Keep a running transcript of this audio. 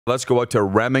Let's go out to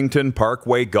Remington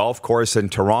Parkway Golf Course in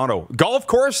Toronto. Golf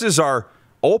courses are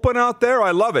open out there. I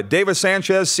love it. Davis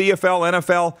Sanchez, CFL,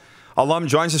 NFL alum,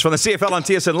 joins us from the CFL on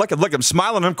TSN. Look, I'm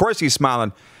smiling. Of course he's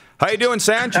smiling. How you doing,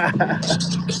 Sanch? Day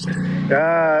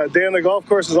on the golf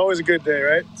course is always a good day,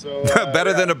 right? So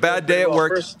Better than a bad day at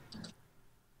work. First,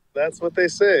 that's what they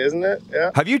say, isn't it? Yeah.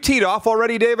 Have you teed off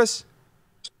already, Davis?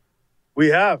 We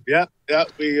have, yeah.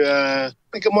 We I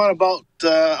think I'm on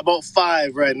about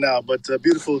 5 right now, but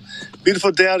beautiful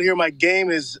day out here. My game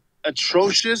is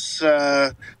atrocious.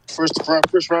 First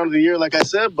round of the year, like I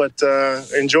said, but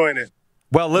enjoying it.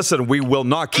 Well, listen, we will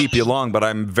not keep you long, but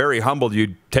I'm very humbled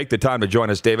you take the time to join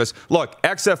us, Davis. Look,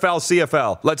 XFL,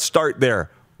 CFL, let's start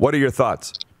there. What are your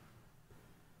thoughts?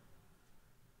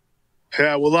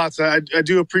 Yeah, well, lots. I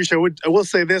do appreciate. I will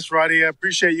say this, Roddy. I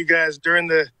appreciate you guys during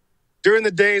the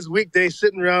days, weekdays,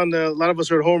 sitting around. A lot of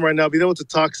us are at home right now. Being able to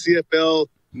talk CFL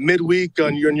midweek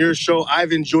on your show,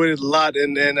 I've enjoyed it a lot,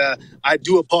 and I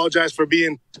do apologize for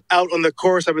being out on the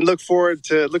course. I've been looking forward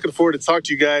to talk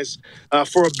to you guys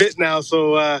for a bit now.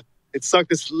 So it sucked.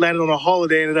 This landed on a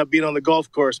holiday, ended up being on the golf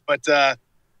course, but yeah,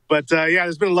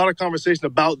 there's been a lot of conversation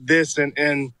about this,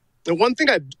 and the one thing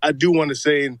I do want to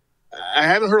say, and I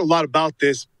haven't heard a lot about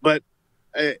this, but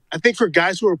I think for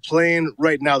guys who are playing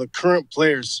right now, the current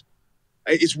players,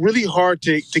 it's really hard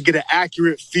to get an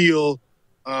accurate feel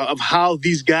of how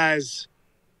these guys,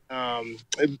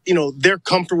 their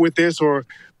comfort with this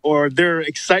or their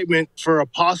excitement for a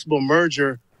possible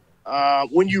merger,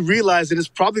 when you realize that it's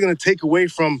probably going to take away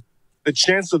from the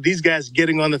chance of these guys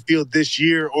getting on the field this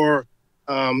year or,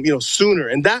 sooner.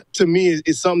 And that, to me,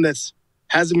 is something that's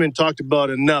hasn't been talked about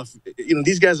enough.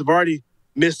 These guys have already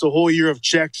missed a whole year of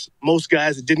checks. Most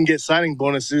guys that didn't get signing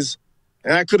bonuses.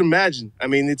 And I could imagine. I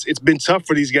mean, it's been tough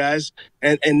for these guys.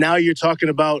 And now you're talking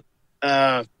about,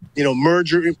 a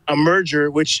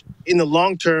merger, which in the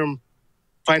long term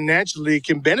financially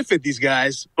can benefit these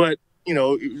guys. But,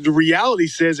 the reality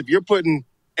says if you're putting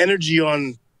energy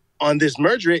on this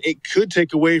merger, it could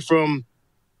take away from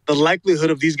the likelihood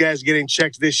of these guys getting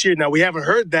checks this year. Now, we haven't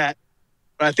heard that,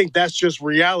 but I think that's just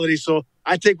reality. So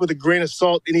I take with a grain of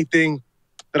salt anything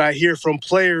that I hear from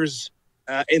players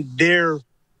in their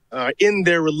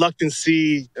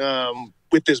reluctancy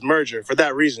with this merger for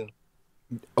that reason.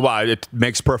 Well, it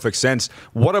makes perfect sense.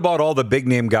 What about all the big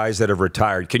name guys that have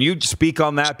retired? Can you speak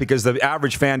on that? Because the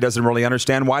average fan doesn't really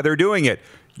understand why they're doing it.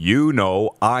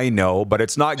 I know, but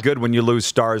it's not good when you lose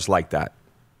stars like that.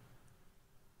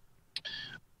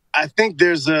 I think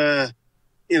there's to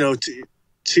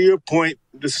your point,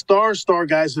 the star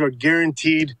guys that are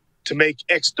guaranteed to make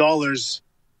X dollars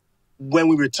when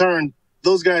we return,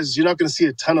 those guys, you're not going to see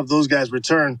a ton of those guys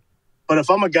return. But if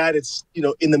I'm a guy that's,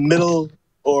 in the middle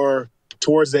or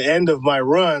towards the end of my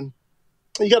run,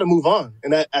 you got to move on.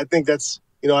 And I think that's,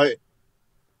 if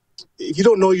you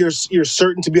don't know you're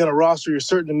certain to be on a roster, you're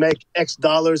certain to make X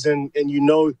dollars and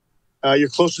you're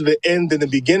closer to the end than the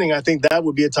beginning, I think that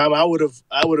would be a time I would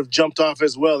have jumped off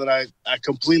as well. And I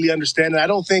completely understand it. I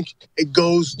don't think it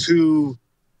goes to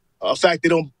a fact they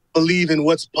don't believe in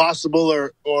what's possible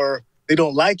or they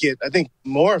don't like it. I think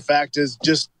more a fact is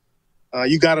just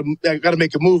you got to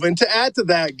make a move. And to add to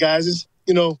that, guys, is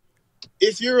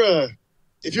if you're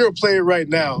a player right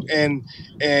now and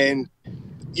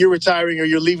you're retiring or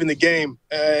you're leaving the game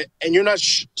and you're not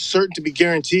certain to be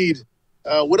guaranteed,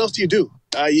 what else do you do?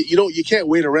 You can't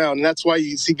wait around, and that's why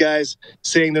you see guys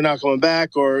saying they're not coming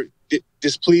back or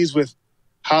displeased with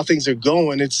how things are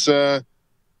going. It's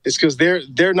because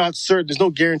they're not certain. There's no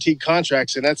guaranteed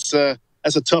contracts, and that's a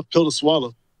tough pill to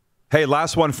swallow. Hey,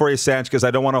 last one for you, Sanch, because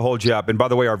I don't want to hold you up. And by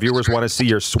the way, our viewers want to see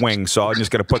your swing, so I'm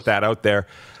just going to put that out there.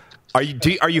 Are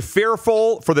you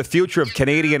fearful for the future of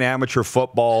Canadian amateur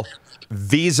football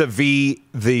vis-a-vis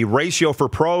the ratio for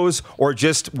pros, or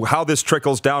just how this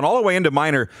trickles down all the way into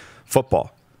minor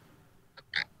football?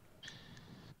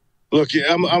 Look,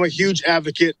 I'm a huge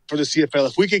advocate for the CFL.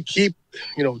 If we could keep,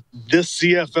 this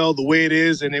CFL the way it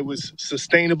is and it was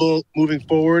sustainable moving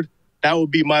forward, that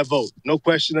would be my vote. No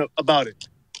question about it.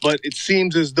 But it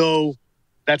seems as though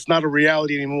that's not a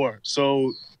reality anymore.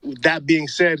 So that being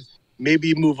said, maybe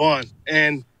you move on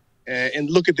and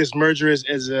look at this merger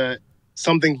as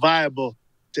something viable.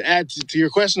 To add to your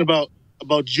question about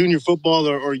junior football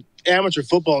or amateur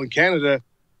football in Canada,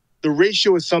 the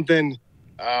ratio is something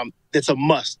that's a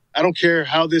must. I don't care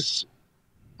how this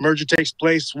merger takes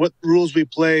place, what rules we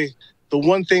play. The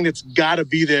one thing that's got to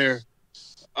be there,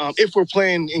 if we're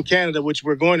playing in Canada, which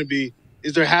we're going to be,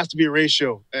 is there has to be a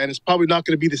ratio. And it's probably not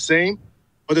going to be the same,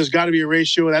 but there's got to be a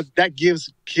ratio. That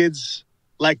gives kids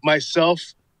like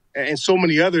myself and so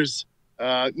many others,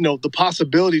 the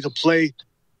possibility to play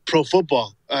pro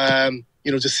football.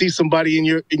 You know, to see somebody in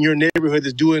your neighborhood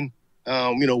that's doing,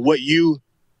 you know, what you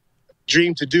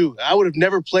dream to do. I would have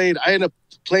never played. I ended up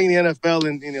playing the NFL,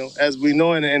 and you know, as we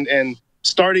know, and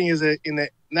starting in the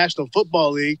National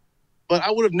Football League. But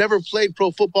I would have never played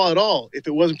pro football at all if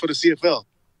it wasn't for the CFL.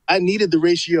 I needed the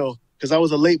ratio because I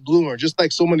was a late bloomer, just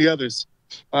like so many others.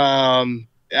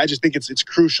 I just think it's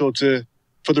crucial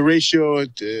for the ratio.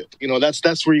 To, you know,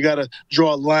 that's where you got to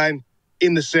draw a line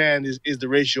in the sand is the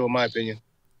ratio, in my opinion.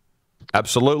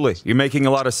 Absolutely. You're making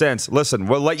a lot of sense. Listen,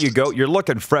 we'll let you go. You're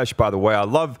looking fresh, by the way. I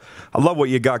love what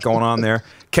you got going on there.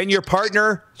 Can your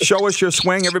partner show us your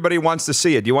swing? Everybody wants to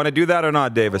see it. Do you want to do that or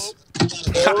not, Davis?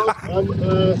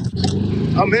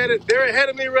 I'm headed. They're ahead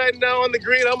of me right now on the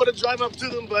green. I'm going to drive up to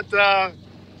them, but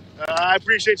I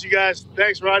appreciate you guys.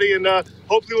 Thanks, Roddy, and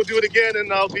hopefully we'll do it again,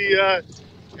 and I'll be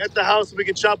at the house and we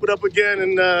can chop it up again,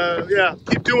 and yeah,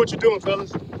 keep doing what you're doing,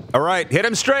 fellas. All right, hit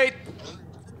him straight.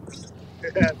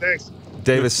 Yeah, thanks.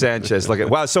 Davis Sanchez, look at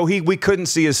wow. So we couldn't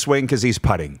see his swing because he's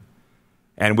putting,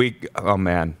 and oh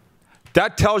man,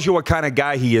 that tells you what kind of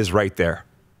guy he is right there,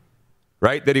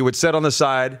 right? That he would sit on the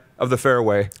side of the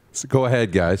fairway. So go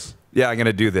ahead, guys. Yeah, I'm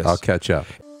gonna do this. I'll catch up.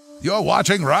 You're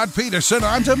watching Rod Pedersen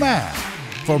on demand.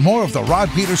 For more of the Rod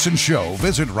Pedersen Show,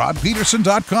 visit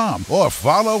rodpedersen.com or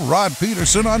follow Rod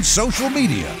Pedersen on social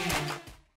media.